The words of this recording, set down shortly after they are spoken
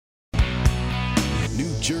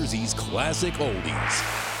Jersey's classic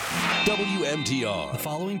oldies. WMTR. The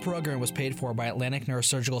following program was paid for by Atlantic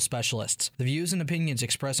NeuroSurgical Specialists. The views and opinions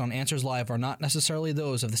expressed on Answers Live are not necessarily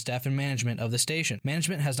those of the staff and management of the station.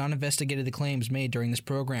 Management has not investigated the claims made during this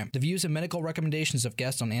program. The views and medical recommendations of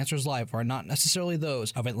guests on Answers Live are not necessarily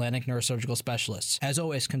those of Atlantic NeuroSurgical Specialists. As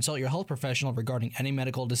always, consult your health professional regarding any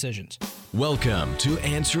medical decisions. Welcome to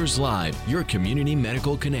Answers Live, your community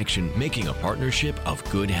medical connection, making a partnership of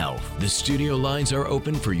good health. The studio lines are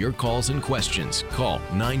open for your calls and questions. Call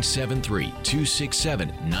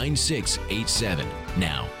 973-267-9687.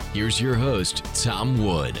 Now, here's your host, Tom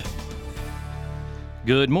Wood.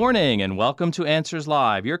 Good morning and welcome to Answers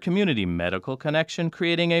Live, your community medical connection,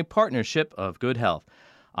 creating a partnership of good health.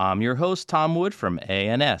 I'm your host, Tom Wood from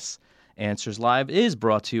ANS. Answers Live is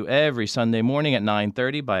brought to you every Sunday morning at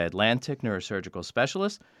 9:30 by Atlantic NeuroSurgical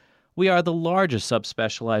Specialists. We are the largest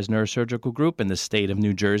subspecialized neurosurgical group in the state of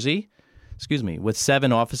New Jersey, with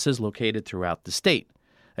 7 offices located throughout the state.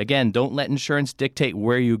 Again, don't let insurance dictate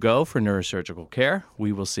where you go for neurosurgical care.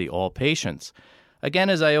 We will see all patients. Again,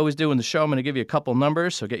 as I always do in the show, I'm going to give you a couple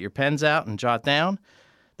numbers, so get your pens out and jot down.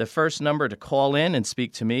 The first number to call in and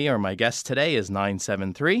speak to me or my guest today is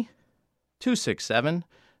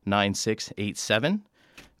 973-267-9687.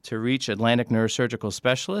 To reach Atlantic NeuroSurgical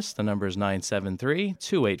Specialists, the number is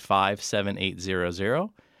 973-285-7800.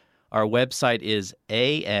 Our website is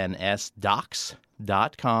ansdocs.com.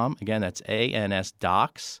 Again, that's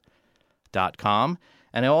ansdocs.com.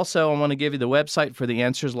 And I want to give you the website for the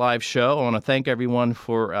Answers Live show. I want to thank everyone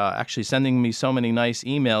for actually sending me so many nice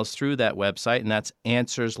emails through that website, and that's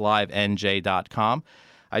answerslivenj.com.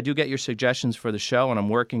 I do get your suggestions for the show, and I'm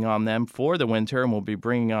working on them for the winter, and we'll be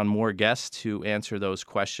bringing on more guests to answer those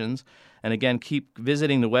questions. And again, keep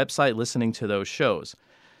visiting the website, listening to those shows.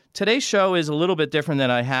 Today's show is a little bit different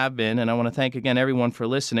than I have been, and I want to thank again everyone for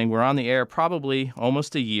listening. We're on the air probably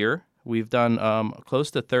almost a year. We've done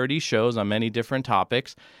close to 30 shows on many different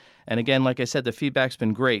topics. And again, like I said, the feedback's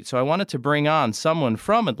been great. So I wanted to bring on someone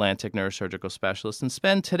from Atlantic NeuroSurgical Specialists and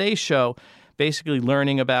spend today's show basically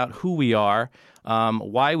learning about who we are,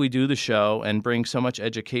 why we do the show, and bring so much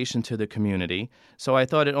education to the community. So I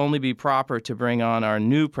thought it'd only be proper to bring on our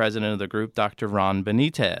new president of the group, Dr. Ron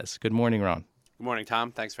Benitez. Good morning, Ron. Good morning,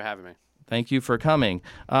 Tom. Thanks for having me. Thank you for coming.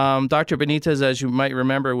 Dr. Benitez, as you might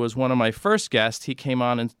remember, was one of my first guests. He came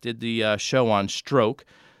on and did the show on stroke.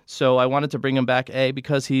 So I wanted to bring him back,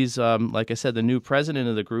 because he's, like I said, the new president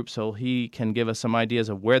of the group, so he can give us some ideas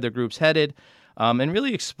of where the group's headed and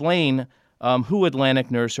really explain who Atlantic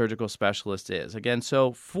NeuroSurgical Specialist is. Again,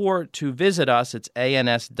 so to visit us, it's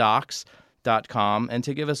ansdocs.com, and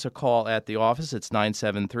to give us a call at the office, it's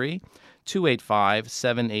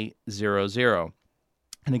 973-285-7800.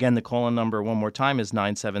 And again, the call-in number one more time is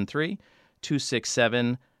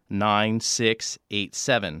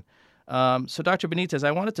 973-267-9687. So, Dr. Benitez,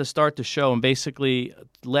 I wanted to start the show and basically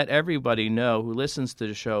let everybody know who listens to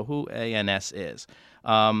the show who ANS is.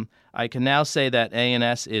 I can now say that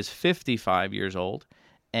ANS is 55 years old,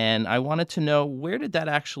 and I wanted to know, where did that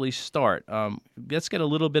actually start? Let's get a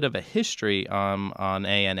little bit of a history on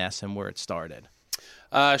ANS and where it started.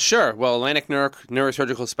 Sure. Well, Atlantic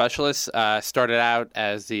NeuroSurgical Specialists started out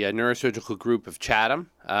as the neurosurgical group of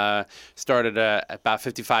Chatham. Started about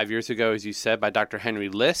 55 years ago, as you said, by Dr. Henry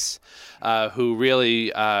Liss, who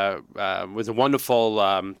really was a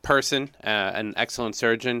wonderful person, an excellent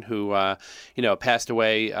surgeon who, passed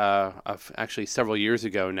away actually several years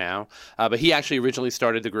ago now. But he actually originally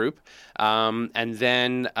started the group. And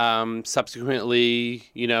then subsequently,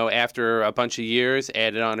 after a bunch of years,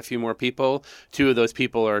 added on a few more people. 2 of those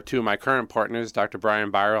people are 2 of my current partners, Dr.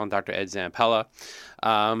 Brian Byral and Dr. Ed Zampella,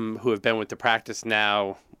 who have been with the practice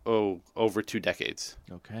now, over 2 decades.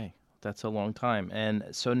 Okay, that's a long time. And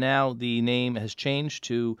so now the name has changed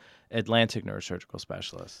to Atlantic NeuroSurgical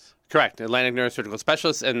Specialists. Correct, Atlantic NeuroSurgical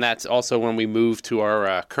Specialists, and that's also when we moved to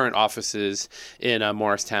our current offices in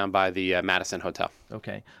Morristown by the Madison Hotel.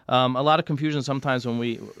 Okay. A lot of confusion sometimes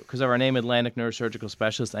because of our name, Atlantic NeuroSurgical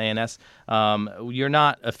Specialists, ANS, you're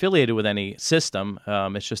not affiliated with any system.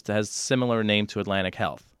 It's just it has a similar name to Atlantic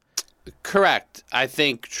Health. Correct. I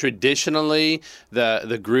think traditionally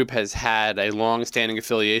the group has had a long-standing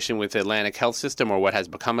affiliation with the Atlantic Health System, or what has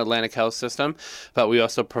become Atlantic Health System, but we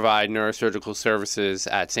also provide neurosurgical services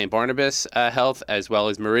at St. Barnabas Health as well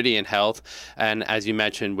as Meridian Health, and as you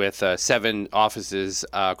mentioned, with 7 offices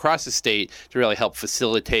across the state to really help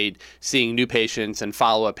facilitate seeing new patients and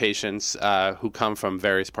follow-up patients who come from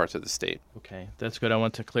various parts of the state. Okay, that's good. I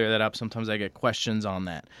want to clear that up. Sometimes I get questions on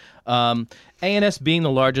that. ANS being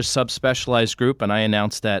the largest subspecialized group, and I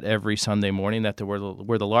announce that every Sunday morning that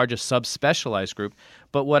we're the largest subspecialized group.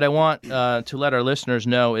 But what I want to let our listeners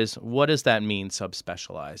know is, what does that mean,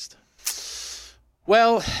 subspecialized?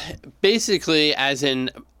 Well, basically, as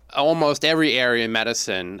in almost every area in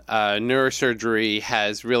medicine, neurosurgery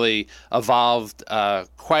has really evolved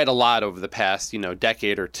quite a lot over the past,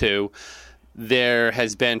 decade or two. There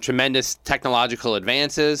has been tremendous technological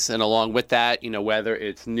advances, and along with that, whether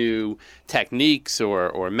it's new techniques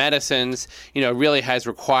or medicines, really has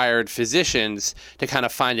required physicians to kind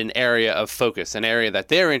of find an area of focus, an area that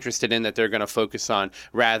they're interested in, that they're going to focus on,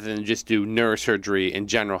 rather than just do neurosurgery in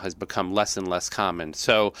general has become less and less common.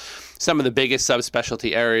 So some of the biggest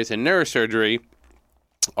subspecialty areas in neurosurgery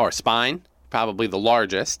are spine, probably the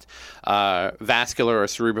largest, vascular or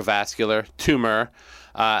cerebrovascular, tumor.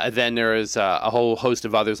 Then there is a whole host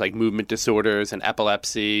of others like movement disorders and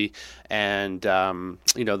epilepsy and and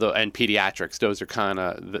pediatrics. Those are kind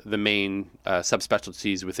of the main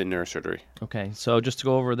subspecialties within neurosurgery. Okay, so just to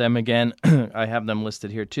go over them again, I have them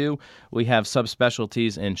listed here too. We have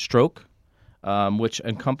subspecialties in stroke, which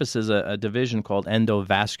encompasses a division called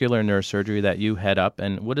endovascular neurosurgery that you head up.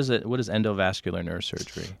 And what is it? What is endovascular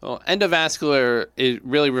neurosurgery? Well, endovascular, it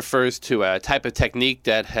really refers to a type of technique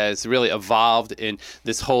that has really evolved in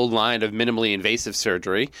this whole line of minimally invasive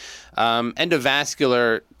surgery.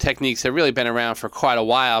 Endovascular techniques have really been around for quite a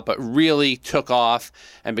while, but really took off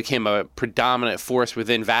and became a predominant force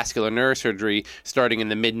within vascular neurosurgery starting in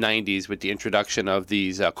the mid-90s with the introduction of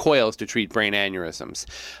these coils to treat brain aneurysms.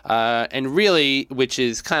 And really, which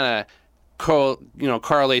is kind of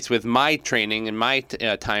correlates with my training and my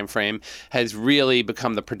time frame, has really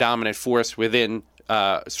become the predominant force within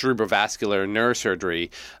cerebrovascular neurosurgery.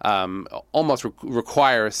 Almost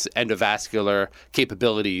requires endovascular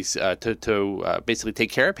capabilities to basically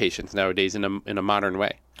take care of patients nowadays in a modern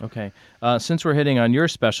way. Okay. Since we're hitting on your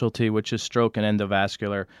specialty, which is stroke and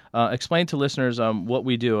endovascular, explain to listeners what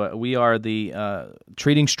we do. We are the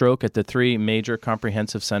treating stroke at the 3 major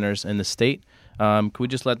comprehensive centers in the state. Could we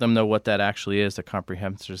just let them know what that actually is, the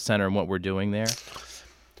comprehensive center, and what we're doing there?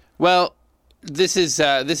 Well, this is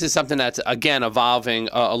something that's, again, evolving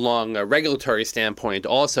along a regulatory standpoint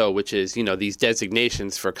also, which is, these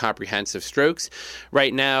designations for comprehensive strokes.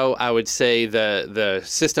 Right now, I would say the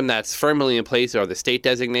system that's firmly in place are the state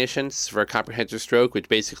designations for comprehensive stroke, which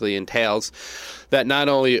basically entails that not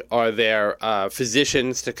only are there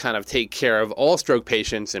physicians to kind of take care of all stroke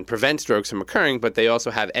patients and prevent strokes from occurring, but they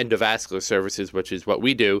also have endovascular services, which is what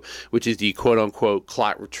we do, which is the quote-unquote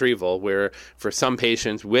clot retrieval, where for some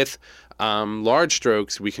patients with large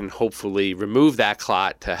strokes, we can hopefully remove that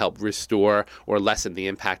clot to help restore or lessen the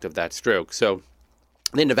impact of that stroke. So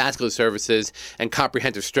the endovascular services and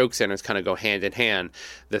comprehensive stroke centers kind of go hand in hand.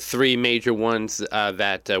 The 3 major ones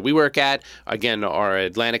that we work at, again, are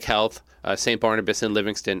Atlantic Health, St. Barnabas in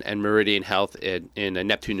Livingston, and Meridian Health in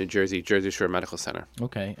Neptune, New Jersey, Jersey Shore Medical Center.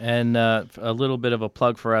 Okay, and a little bit of a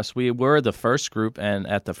plug for us. We were the first group and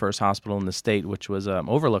at the first hospital in the state, which was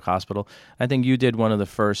Overlook Hospital. I think you did one of the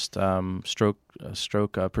first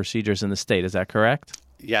stroke procedures in the state. Is that correct?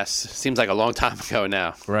 Yes, seems like a long time ago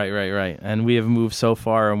now. Right. And we have moved so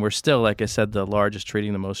far, and we're still, like I said, the largest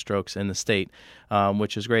treating the most strokes in the state,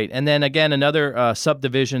 which is great. And then, again, another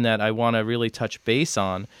subdivision that I want to really touch base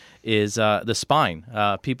on is the spine.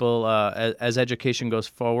 People, as education goes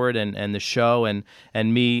forward and the show and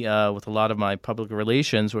me with a lot of my public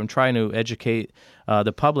relations, I'm trying to educate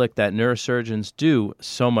the public that neurosurgeons do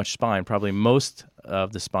so much spine, probably most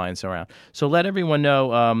of the spines around. So let everyone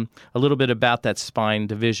know a little bit about that spine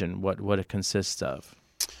division, what it consists of.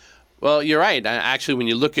 Well, you're right. Actually, when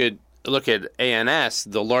you look at ANS,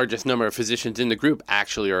 the largest number of physicians in the group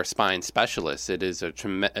actually are spine specialists. It is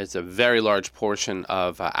it's a very large portion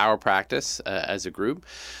of our practice as a group.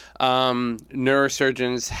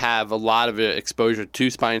 Neurosurgeons have a lot of exposure to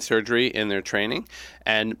spine surgery in their training,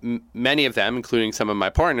 and many of them, including some of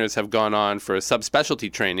my partners, have gone on for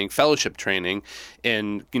subspecialty training, fellowship training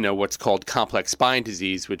in what's called complex spine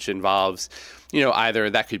disease, which involves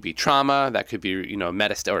either that could be trauma, that could be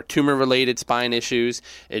metastatic or tumor-related spine issues.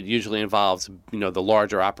 It usually involves the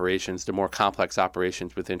larger operations, the more complex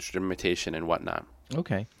operations with instrumentation and whatnot.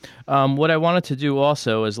 Okay. What I wanted to do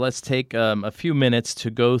also is let's take a few minutes to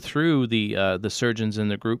go through the surgeons in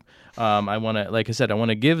the group. I want to, like I said, I want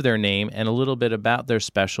to give their name and a little bit about their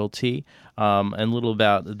specialty and a little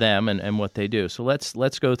about them and what they do. So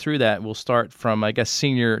let's go through that. We'll start from, I guess,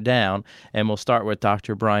 senior down, and we'll start with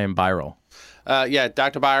Dr. Brian Birol.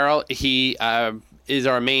 Dr. Birol, he is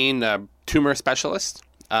our main tumor specialist.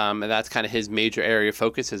 And that's kind of his major area of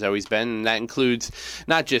focus has always been. And that includes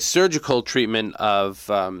not just surgical treatment of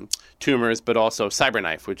tumors, but also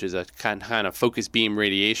CyberKnife, which is a kind of focused beam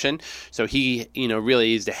radiation. So he,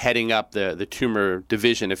 really is heading up the tumor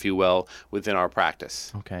division, if you will, within our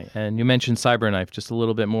practice. Okay, and you mentioned CyberKnife. Just a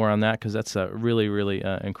little bit more on that, because that's a really, really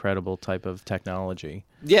incredible type of technology.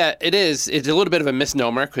 Yeah, it is. It's a little bit of a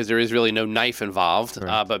misnomer because there is really no knife involved,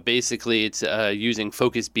 but basically it's using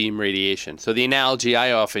focused beam radiation. So the analogy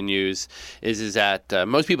I often use is that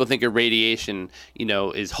most people think of radiation,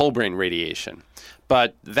 is whole brain radiation.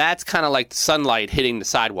 But that's kind of like sunlight hitting the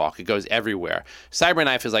sidewalk. It goes everywhere.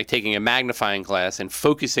 CyberKnife is like taking a magnifying glass and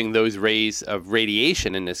focusing those rays of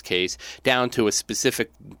radiation, in this case, down to a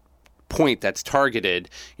specific point that's targeted,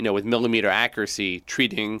 with millimeter accuracy,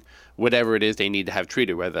 treating whatever it is they need to have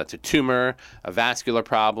treated, whether that's a tumor, a vascular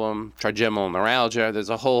problem, trigeminal neuralgia. There's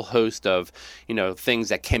a whole host of, things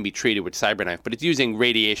that can be treated with CyberKnife, but it's using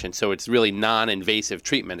radiation, so it's really non-invasive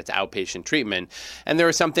treatment. It's outpatient treatment. And there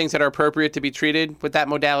are some things that are appropriate to be treated with that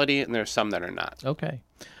modality, and there are some that are not. Okay.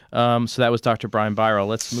 So that was Dr. Brian Biro.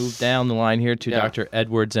 Let's move down the line here to Dr.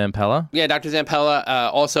 Edward Zampella. Yeah, Dr. Zampella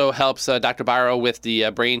also helps Dr. Biro with the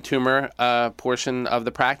brain tumor portion of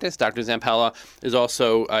the practice. Dr. Zampella is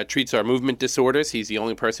also treats our movement disorders. He's the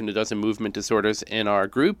only person who does the movement disorders in our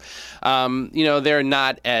group. They're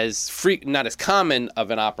not as common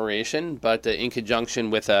of an operation, but in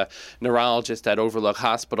conjunction with a neurologist at Overlook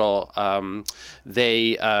Hospital,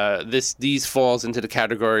 these falls into the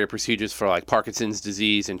category of procedures for like Parkinson's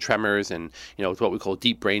disease and tremors, and it's what we call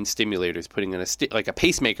deep brain stimulators, putting in like a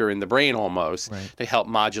pacemaker in the brain almost to help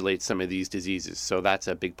modulate some of these diseases. So that's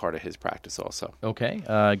a big part of his practice also. Okay.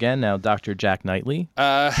 Again, now Dr. Jack Knightley.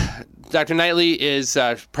 Dr. Knightley is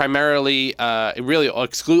primarily, really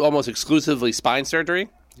almost exclusively spine surgery,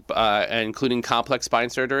 including complex spine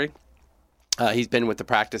surgery. He's been with the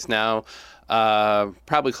practice now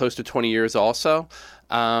probably close to 20 years also.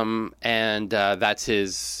 And that's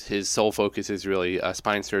his sole focus is really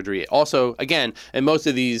spine surgery. Also, again, and most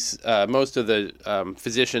of the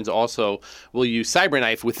physicians also will use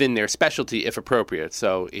CyberKnife within their specialty if appropriate.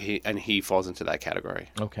 So he falls into that category.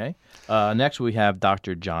 Okay. Next we have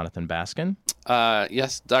Dr. Jonathan Baskin.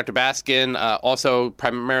 Yes, Dr. Baskin, also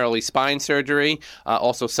primarily spine surgery,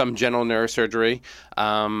 also some general neurosurgery,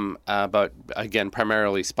 but again,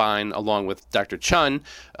 primarily spine, along with Dr. Chun,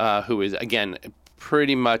 who is, again,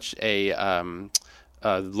 pretty much a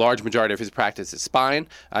large majority of his practice is spine.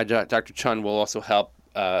 Dr. Chun will also help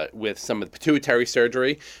with some of the pituitary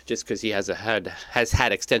surgery, just because he has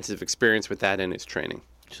had extensive experience with that in his training.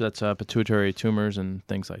 So that's pituitary tumors and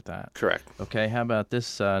things like that. Correct. Okay, how about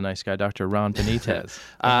this nice guy, Dr. Ron Benitez?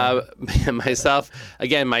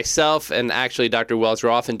 Myself, and actually Dr.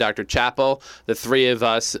 Wells-Roth and Dr. Chappell, the three of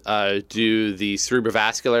us do the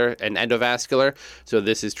cerebrovascular and endovascular. So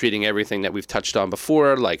this is treating everything that we've touched on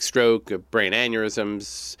before, like stroke, brain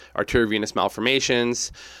aneurysms, arteriovenous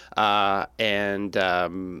malformations, and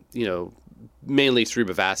mainly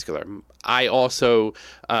cerebrovascular. I also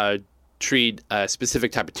treat a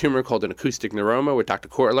specific type of tumor called an acoustic neuroma with Dr.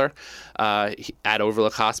 Kortler at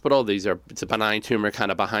Overlook Hospital. It's a benign tumor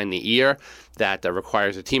kind of behind the ear that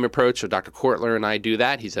requires a team approach. So Dr. Kortler and I do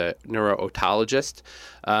that. He's a neuro-otologist.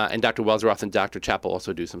 And Dr. Wells-Roth and Dr. Chappell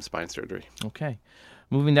also do some spine surgery. Okay.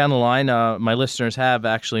 Moving down the line, my listeners have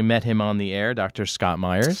actually met him on the air, Dr. Scott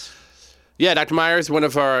Myers. Yeah, Dr. Myers, one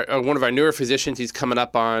of our newer physicians. He's coming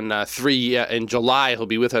up on in July. He'll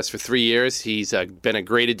be with us for 3 years. He's been a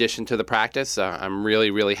great addition to the practice. I'm really,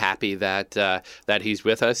 really happy that he's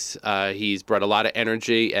with us. He's brought a lot of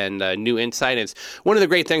energy and new insight. And it's one of the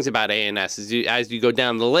great things about ANS is as you go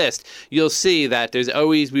down the list, you'll see that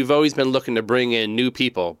we've always been looking to bring in new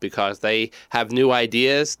people because they have new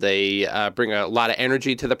ideas. They bring a lot of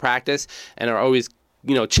energy to the practice and are always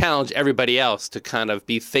challenge everybody else to kind of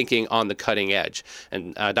be thinking on the cutting edge.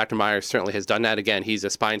 And Dr. Myers certainly has done that. Again, he's a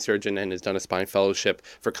spine surgeon and has done a spine fellowship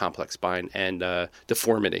for complex spine and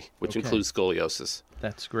deformity, which includes scoliosis.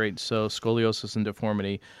 That's great. So scoliosis and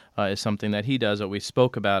deformity is something that he does that we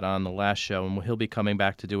spoke about on the last show, and he'll be coming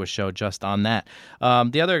back to do a show just on that.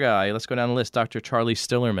 The other guy, let's go down the list, Dr. Charlie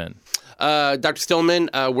Stillerman. Dr. Stillman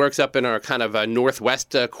works up in our kind of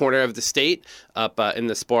northwest corner of the state, up in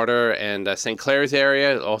the Sparta and St. Clair's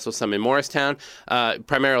area, also some in Morristown,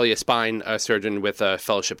 primarily a spine surgeon with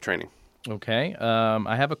fellowship training. Okay.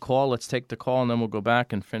 I have a call. Let's take the call, and then we'll go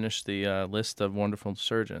back and finish the list of wonderful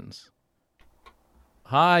surgeons.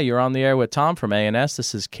 Hi, you're on the air with Tom from ANS.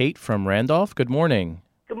 This is Kate from Randolph. Good morning.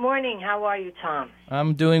 Good morning. How are you, Tom?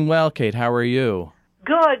 I'm doing well, Kate. How are you?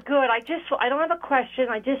 Good, good. I don't have a question.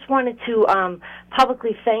 I just wanted to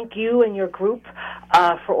publicly thank you and your group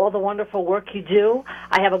for all the wonderful work you do.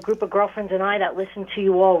 I have a group of girlfriends and I that listen to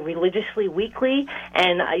you all religiously weekly,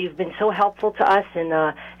 and you've been so helpful to us in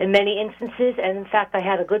many instances. And, in fact, I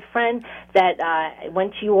had a good friend that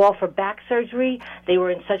went to you all for back surgery. They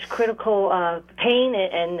were in such critical pain,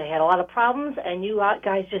 and they had a lot of problems, and you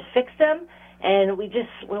guys just fixed them. And we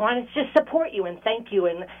wanted to just support you and thank you,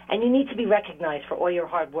 and you need to be recognized for all your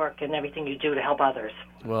hard work and everything you do to help others.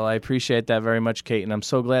 Well, I appreciate that very much, Kate, and I'm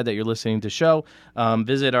so glad that you're listening to the show.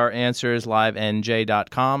 Visit our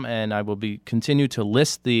AnswersLiveNJ.com, and I will continue to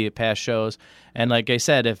list the past shows. And like I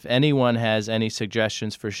said, if anyone has any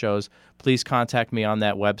suggestions for shows, please contact me on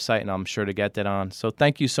that website, and I'm sure to get that on. So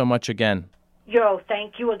thank you so much again. Yo,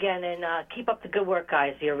 thank you again, and keep up the good work,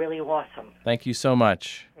 guys. You're really awesome. Thank you so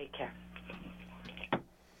much. Take care.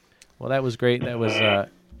 Well, that was great. That was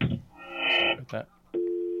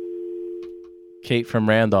Kate from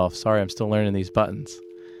Randolph. Sorry, I'm still learning these buttons.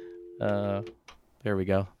 There we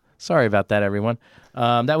go. Sorry about that, everyone.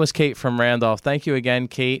 That was Kate from Randolph. Thank you again,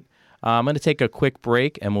 Kate. I'm going to take a quick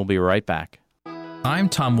break, and we'll be right back. I'm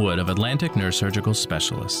Tom Wood of Atlantic NeuroSurgical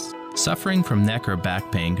Specialists. Suffering from neck or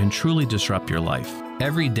back pain can truly disrupt your life.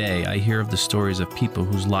 Every day I hear of the stories of people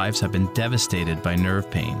whose lives have been devastated by nerve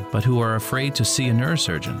pain, but who are afraid to see a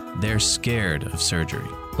neurosurgeon. They're scared of surgery.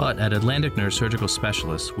 But at Atlantic NeuroSurgical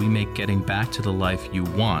Specialists, we make getting back to the life you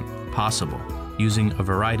want possible, using a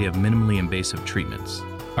variety of minimally invasive treatments.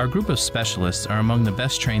 Our group of specialists are among the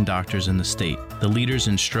best trained doctors in the state, the leaders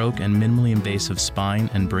in stroke and minimally invasive spine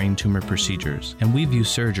and brain tumor procedures, and we view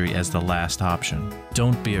surgery as the last option.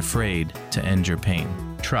 Don't be afraid to end your pain.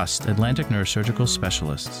 Trust Atlantic NeuroSurgical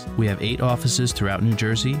Specialists. We have 8 offices throughout New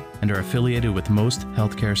Jersey and are affiliated with most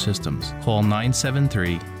healthcare systems. Call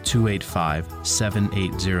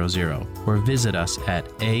 973-285-7800 or visit us at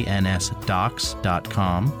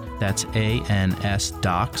ansdocs.com. That's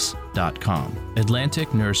ansdocs.com. Atlantic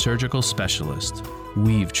NeuroSurgical Specialist.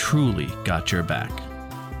 We've truly got your back.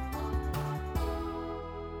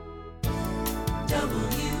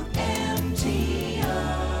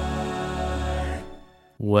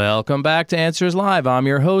 Welcome back to Answers Live. I'm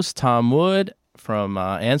your host, Tom Wood from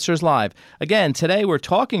Answers Live. Again, today we're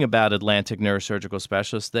talking about Atlantic NeuroSurgical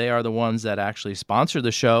Specialists. They are the ones that actually sponsor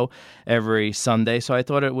the show every Sunday, so I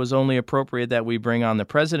thought it was only appropriate that we bring on the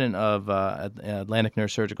president of Atlantic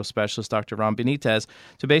NeuroSurgical Specialists, Dr. Ron Benitez,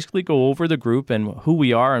 to basically go over the group and who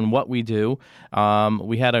we are and what we do.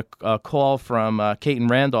 We had a call from Kate and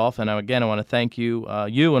Randolph, and again, I want to thank you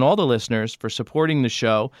and all the listeners for supporting the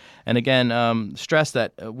show. And again, stress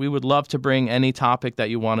that we would love to bring any topic that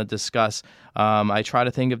you want to discuss. I try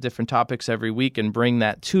to think of different topics every week and bring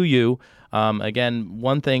that to you. Again,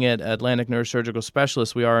 one thing at Atlantic NeuroSurgical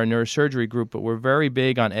Specialists, we are a neurosurgery group, but we're very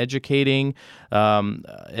big on educating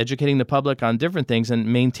the public on different things and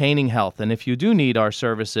maintaining health. And if you do need our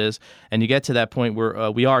services and you get to that point,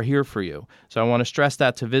 we are here for you. So I want to stress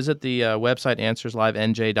that to visit the website,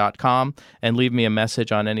 AnswersLiveNJ.com, and leave me a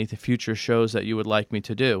message on any future shows that you would like me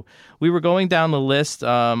to do. We were going down the list,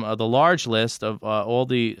 the large list of all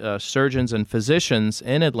the surgeons and physicians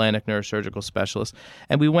in Atlantic NeuroSurgical Specialists,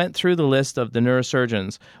 and we went through the list of the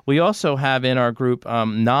neurosurgeons. We also have in our group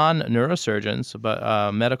non-neurosurgeons,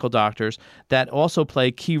 but medical doctors that also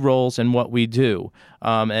play key roles in what we do.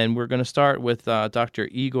 And we're going to start with Dr.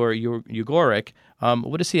 Igor Ugorek.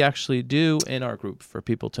 What does he actually do in our group for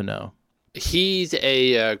people to know? He's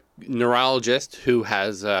a neurologist who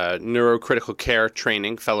has neurocritical care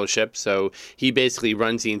training fellowship. So he basically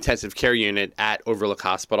runs the intensive care unit at Overlook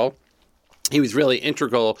Hospital. He was really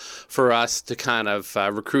integral for us to kind of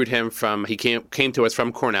recruit him he came to us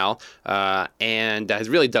from Cornell and has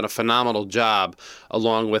really done a phenomenal job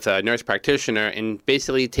along with a nurse practitioner in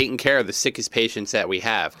basically taking care of the sickest patients that we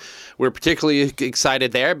have. We're particularly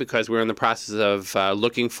excited there because we're in the process of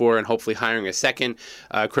looking for and hopefully hiring a second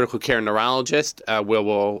critical care neurologist where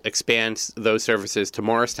we'll expand those services to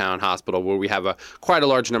Morristown Hospital where we have quite a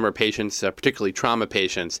large number of patients, particularly trauma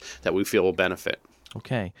patients, that we feel will benefit.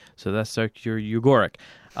 Okay, so that's Dr. Ugorek.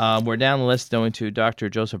 We're down the list going to Dr.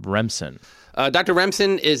 Joseph Remsen. Dr.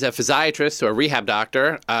 Remsen is a physiatrist or a rehab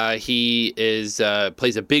doctor. He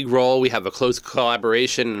plays a big role. We have a close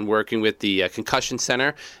collaboration in working with the Concussion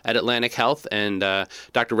Center at Atlantic Health, and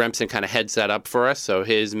Dr. Remsen kind of heads that up for us. So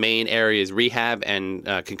his main area is rehab and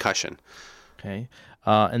concussion. Okay.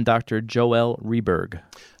 And Dr. Joel Rieberg.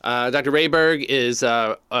 Dr. Rayberg is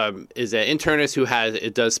an internist who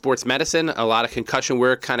does sports medicine. A lot of concussion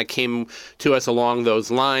work kind of came to us along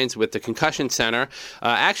those lines with the concussion center.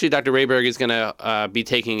 Actually, Dr. Rayberg is going to be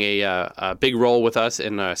taking a big role with us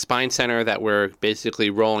in a spine center that we're basically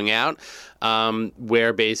rolling out.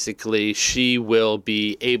 Where basically she will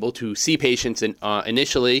be able to see patients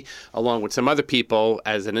initially, along with some other people,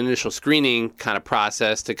 as an initial screening kind of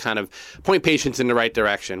process to kind of point patients in the right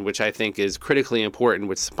direction, which I think is critically important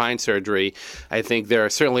with spine surgery. I think there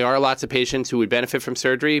certainly are lots of patients who would benefit from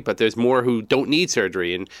surgery, but there's more who don't need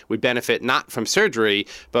surgery and would benefit not from surgery,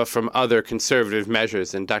 but from other conservative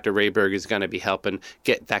measures. And Dr. Rayberg is going to be helping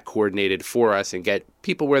get that coordinated for us and get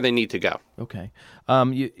people where they need to go. Okay.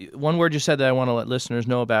 One word you said that I want to let listeners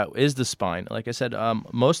know about is the spine. Like I said,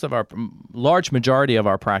 large majority of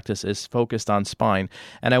our practice is focused on spine.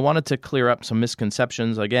 And I wanted to clear up some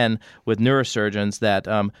misconceptions, again, with neurosurgeons that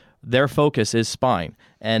their focus is spine.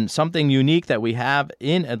 And something unique that we have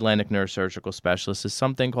in Atlantic Neurosurgical Specialists is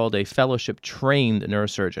something called a fellowship-trained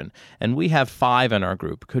neurosurgeon. And we have 5 in our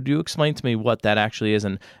group. Could you explain to me what that actually is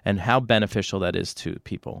and how beneficial that is to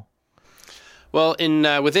people? Well,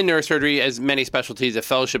 within neurosurgery, as many specialties, a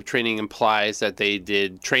fellowship training implies that they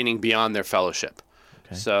did training beyond their fellowship.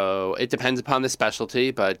 Okay. So it depends upon the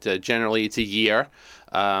specialty, but generally it's a year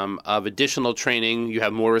of additional training. You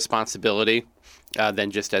have more responsibility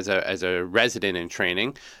than just as a resident in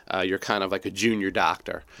training. You're kind of like a junior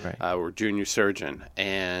doctor, right, or junior surgeon.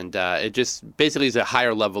 And it just basically is a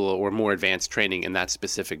higher level or more advanced training in that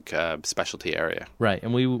specific specialty area. Right.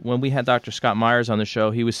 And when we had Dr. Scott Myers on the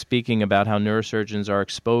show, he was speaking about how neurosurgeons are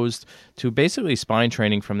exposed to basically spine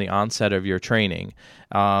training from the onset of your training.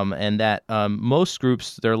 And that most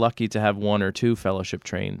groups, they're lucky to have 1 or 2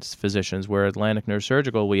 fellowship-trained physicians, where Atlantic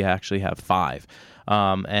Neurosurgical, we actually have 5.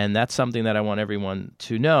 And that's something that I want everyone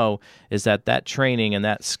to know, is that training and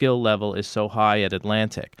that skill level is so high at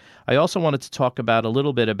Atlantic. I also wanted to talk about a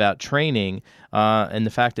little bit about training and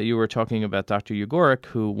the fact that you were talking about Dr. Ugoric,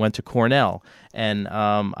 who went to Cornell. And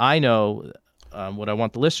I know what I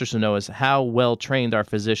want the listeners to know is how well trained our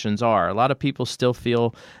physicians are. A lot of people still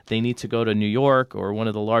feel they need to go to New York or one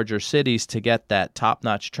of the larger cities to get that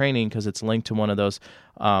top-notch training because it's linked to one of those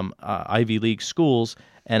Ivy League schools.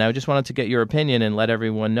 And I just wanted to get your opinion and let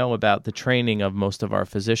everyone know about the training of most of our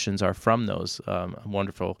physicians are from those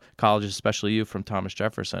wonderful colleges, especially you from Thomas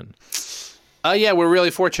Jefferson. Yeah, we're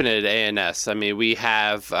really fortunate at ANS. I mean, we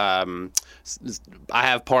have I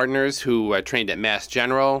have partners who trained at Mass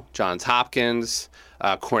General, Johns Hopkins,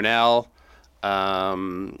 Cornell,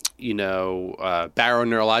 Barrow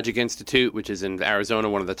Neurologic Institute, which is in Arizona,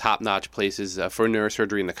 one of the top-notch places for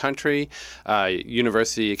neurosurgery in the country,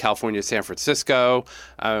 University of California, San Francisco,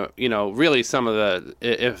 really some of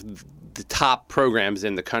the top programs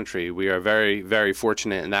in the country. We are very, very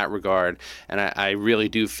fortunate in that regard, and I really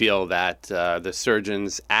do feel that the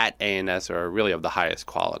surgeons at ANS are really of the highest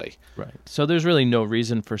quality. Right. So there's really no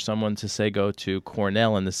reason for someone to, say, go to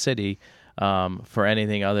Cornell in the city for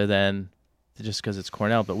anything other than just because it's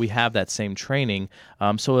Cornell, but we have that same training.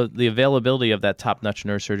 So the availability of that top-notch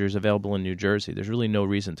neurosurgery is available in New Jersey. There's really no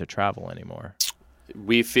reason to travel anymore.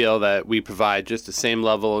 We feel that we provide just the same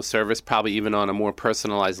level of service, probably even on a more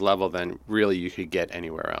personalized level than really you could get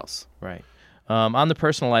anywhere else. Right. On the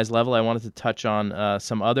personalized level, I wanted to touch on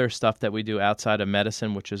some other stuff that we do outside of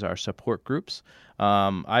medicine, which is our support groups.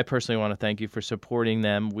 I personally want to thank you for supporting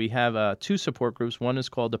them. We have 2 support groups. One is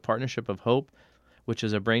called the Partnership of Hope, which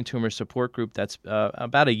is a brain tumor support group that's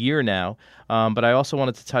about a year now. But I also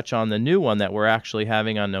wanted to touch on the new one that we're actually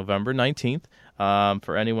having on November 19th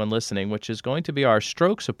for anyone listening, which is going to be our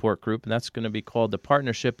stroke support group, and that's going to be called the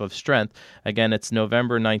Partnership of Strength. Again, it's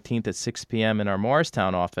November 19th at 6 p.m. in our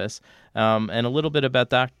Morristown office. And a little bit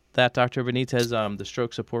about that, Dr. Benitez, the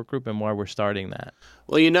stroke support group, and why we're starting that.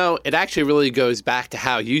 Well, it actually really goes back to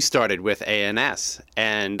how you started with ANS.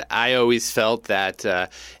 And I always felt that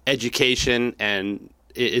education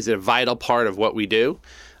is a vital part of what we do.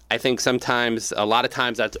 I think a lot of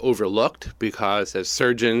times that's overlooked because as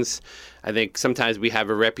surgeons, I think sometimes we have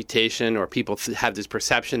a reputation or people have this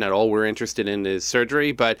perception that all we're interested in is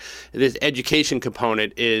surgery, but this education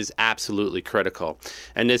component is absolutely critical.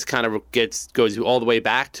 And this kind of goes all the way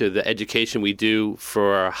back to the education we do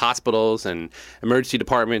for hospitals and emergency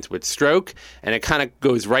departments with stroke, and it kind of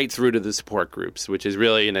goes right through to the support groups, which is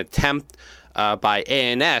really an attempt by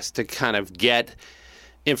ANS to kind of get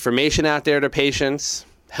information out there to patients,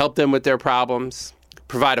 help them with their problems,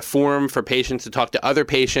 provide a forum for patients to talk to other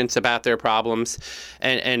patients about their problems,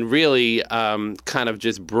 and really kind of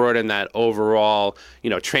just broaden that overall,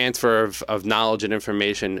 transfer of knowledge and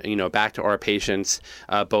information, back to our patients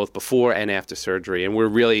both before and after surgery. And we're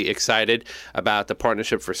really excited about the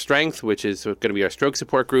Partnership for Strength, which is going to be our stroke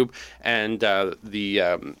support group, and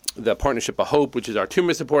the Partnership of Hope, which is our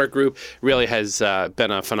tumor support group, really has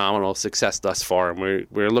been a phenomenal success thus far, and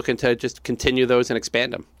we're looking to just continue those and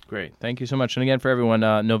expand them. Great. Thank you so much. And again, for everyone,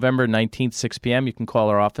 November 19th, 6 p.m., you can call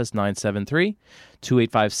our office,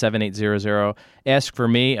 973-285-7800. Ask for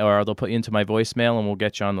me, or they'll put you into my voicemail, and we'll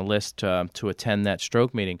get you on the list to attend that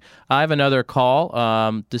stroke meeting. I have another call.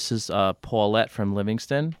 This is Paulette from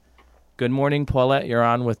Livingston. Good morning, Paulette. You're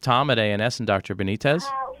on with Tom at ANS and Dr. Benitez.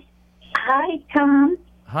 Hi, Tom.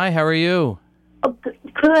 Hi, how are you? Oh,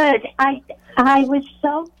 good. I was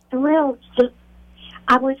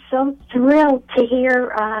so thrilled to hear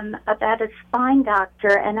about a spine doctor,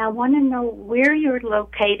 and I want to know where you're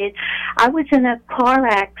located. I was in a car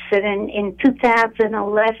accident in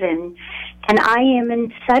 2011, and I am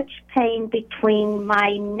in such pain between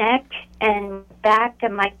my neck and back,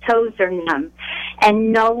 and my toes are numb,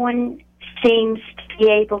 and no one seems to be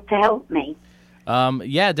able to help me.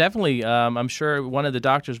 Yeah, definitely. I'm sure one of the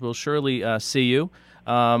doctors will surely see you.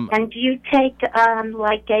 And do you take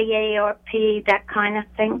like AARP, that kind of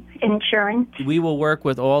thing, insurance? We will work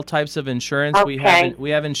with all types of insurance. Okay. We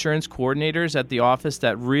have insurance coordinators at the office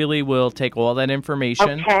that really will take all that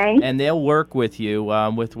information, okay, and they'll work with you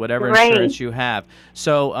with whatever Great. Insurance you have.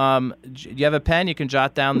 So do you have a pen? You can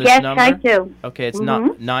jot down this number? Yes, I do. Okay, it's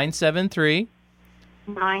 973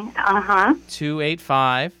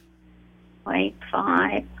 285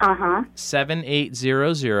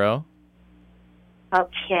 7800.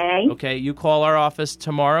 Okay. Okay, you call our office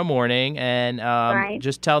tomorrow morning and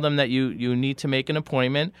just tell them that you need to make an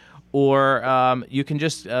appointment, or you can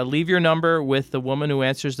just leave your number with the woman who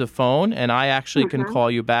answers the phone, and I actually can call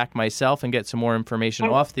you back myself and get some more information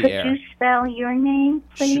off the air. Could you spell your name,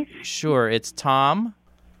 please? Sure, it's Tom.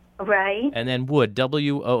 Right. And then Wood,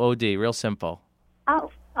 W-O-O-D, real simple.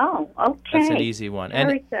 Oh, okay. That's an easy one.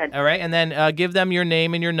 Very good. All right, and then give them your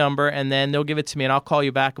name and your number, and then they'll give it to me, and I'll call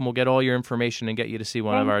you back, and we'll get all your information and get you to see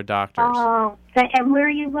one of our doctors. Oh, and where are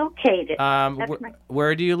you located?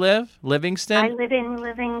 Where do you live? Livingston? I live in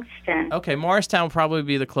Livingston. Okay, Morristown will probably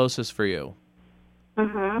be the closest for you.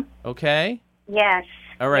 Mm-hmm. Okay? Yes.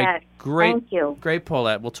 All right, yes. great. Thank you. Great,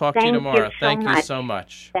 Paulette. We'll talk to you tomorrow. Thank you so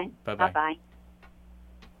much. Bye-bye. Bye-bye.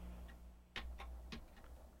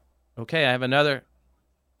 Okay, I have another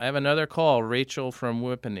call, Rachel from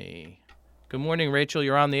Whippany. Good morning, Rachel.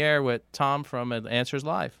 You're on the air with Tom from Answers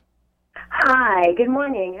Live. Hi, good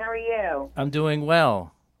morning. How are you? I'm doing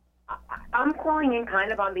well. I'm calling in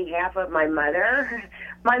kind of on behalf of my mother.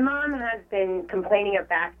 My mom has been complaining of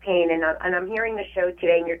back pain, and I'm hearing the show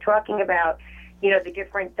today, and you're talking about, the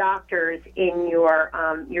different doctors in your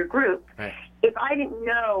group. Right. If I didn't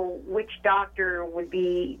know which doctor would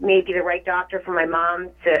be maybe the right doctor for my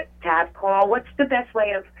mom to have call, what's the best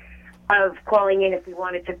way of calling in if we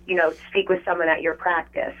wanted to, speak with someone at your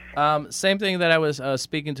practice? Same thing that I was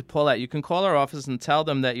speaking to Paulette. You can call our office and tell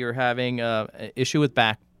them that you're having an issue with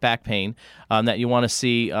back pain, that you want to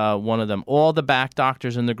see one of them. All the back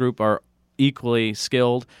doctors in the group are equally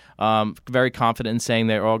skilled, very confident in saying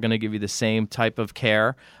they're all going to give you the same type of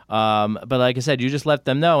care. But like I said, you just let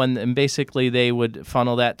them know, and basically they would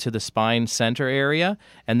funnel that to the spine center area,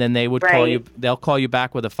 and then they would call you. They'll call you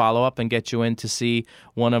back with a follow-up and get you in to see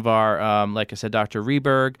one of our, like I said, Dr.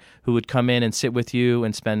 Rieberg, who would come in and sit with you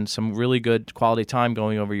and spend some really good quality time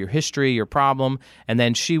going over your history, your problem, and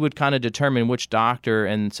then she would kind of determine which doctor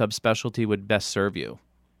and subspecialty would best serve you.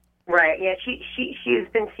 Right. Yeah. She's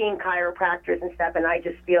been seeing chiropractors and stuff, and I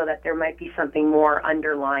just feel that there might be something more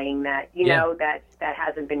underlying that that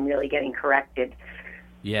hasn't been really getting corrected.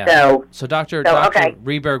 Yeah. So Dr.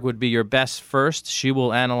 Rieberg would be your best first. She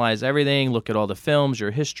will analyze everything, look at all the films,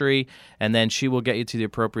 your history, and then she will get you to the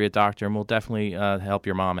appropriate doctor, and we'll definitely help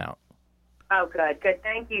your mom out. Oh, good. Good.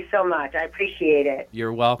 Thank you so much. I appreciate it.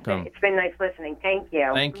 You're welcome. It's been nice listening. Thank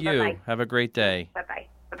you. Thank you. Bye-bye. Have a great day. Bye-bye.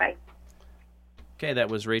 Bye-bye. Okay, that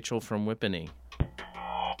was Rachel from Whippany.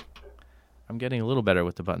 I'm getting a little better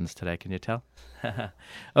with the buttons today. Can you tell?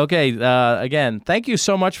 Okay, again, thank you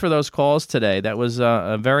so much for those calls today. That was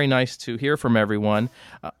very nice to hear from everyone.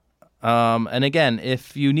 And again,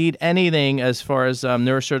 if you need anything as far as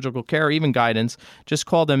neurosurgical care or even guidance, just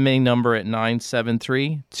call the main number at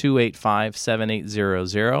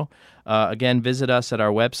 973-285-7800. Again, visit us at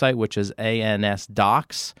our website, which is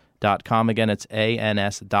ansdocs.com. answersliveNJ.com. Again, it's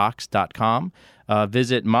ANSdocs.com.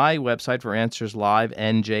 Visit my website for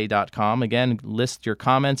AnswersLiveNJ.com. Again, list your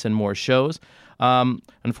comments and more shows.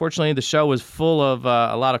 Unfortunately, the show was full of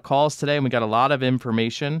a lot of calls today, and we got a lot of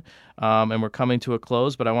information, and we're coming to a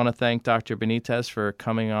close. But I want to thank Dr. Benitez for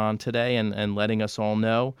coming on today and letting us all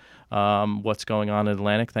know what's going on in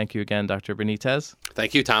Atlantic. Thank you again, Dr. Benitez.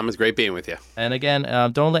 Thank you, Tom. It's great being with you. And again,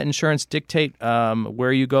 don't let insurance dictate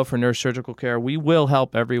where you go for neurosurgical care. We will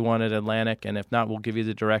help everyone at Atlantic, and if not, we'll give you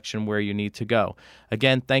the direction where you need to go.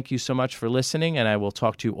 Again, thank you so much for listening, and I will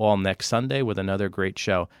talk to you all next Sunday with another great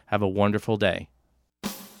show. Have a wonderful day.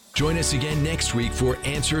 Join us again next week for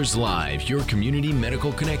Answers Live, your community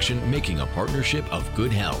medical connection, making a partnership of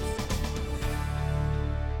good health.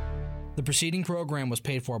 The preceding program was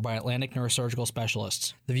paid for by Atlantic Neurosurgical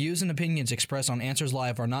Specialists. The views and opinions expressed on Answers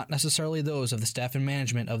Live are not necessarily those of the staff and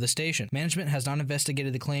management of the station. Management has not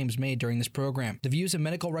investigated the claims made during this program. The views and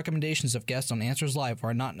medical recommendations of guests on Answers Live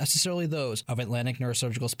are not necessarily those of Atlantic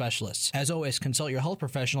Neurosurgical Specialists. As always, consult your health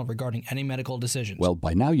professional regarding any medical decisions. Well,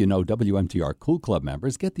 by now you know WMTR Cool Club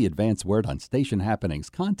members get the advance word on station happenings,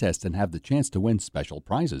 contests, and have the chance to win special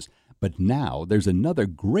prizes. But now there's another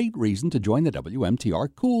great reason to join the WMTR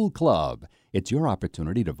Cool Club. It's your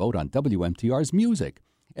opportunity to vote on WMTR's music.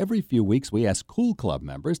 Every few weeks we ask Cool Club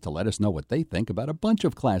members to let us know what they think about a bunch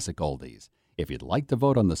of classic oldies. If you'd like to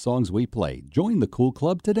vote on the songs we play, join the Cool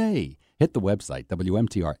Club today. Hit the website,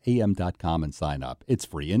 WMTRAM.com, and sign up. It's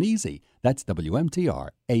free and easy. That's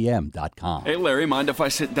WMTRAM.com. Hey, Larry, mind if I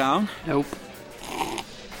sit down? Nope.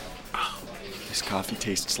 This coffee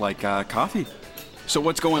tastes like coffee. So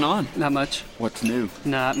what's going on? Not much. What's new?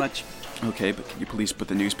 Not much. Okay, but can you please put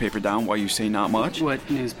the newspaper down while you say not much? What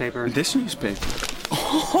newspaper? This newspaper.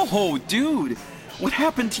 Oh, dude! What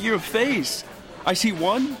happened to your face? I see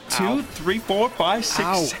 1, 2, 3, 4, 5, 6.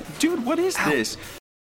 Ow. Dude, what is this?